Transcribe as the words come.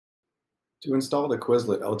To install the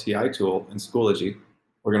Quizlet LTI tool in Schoology,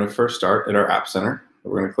 we're going to first start at our App Center.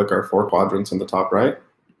 We're going to click our 4 quadrants in the top right,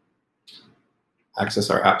 access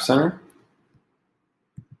our App Center.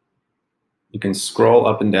 You can scroll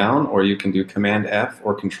up and down, or you can do Command F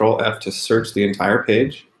or Control F to search the entire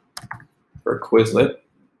page for Quizlet.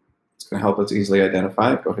 It's going to help us easily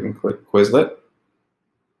identify it. Go ahead and click Quizlet.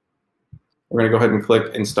 We're going to go ahead and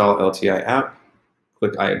click Install LTI App.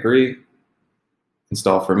 Click I agree.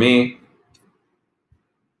 Install for me.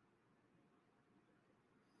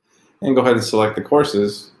 And go ahead and select the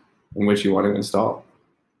courses in which you want to install.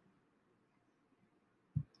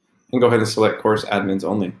 And go ahead and select Course Admins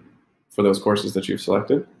Only for those courses that you've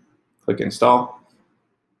selected. Click Install.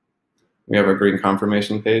 We have our green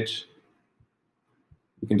confirmation page.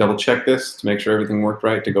 You can double check this to make sure everything worked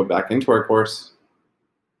right to go back into our course.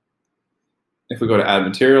 If we go to Add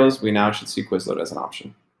Materials, we now should see Quizlet as an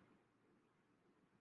option.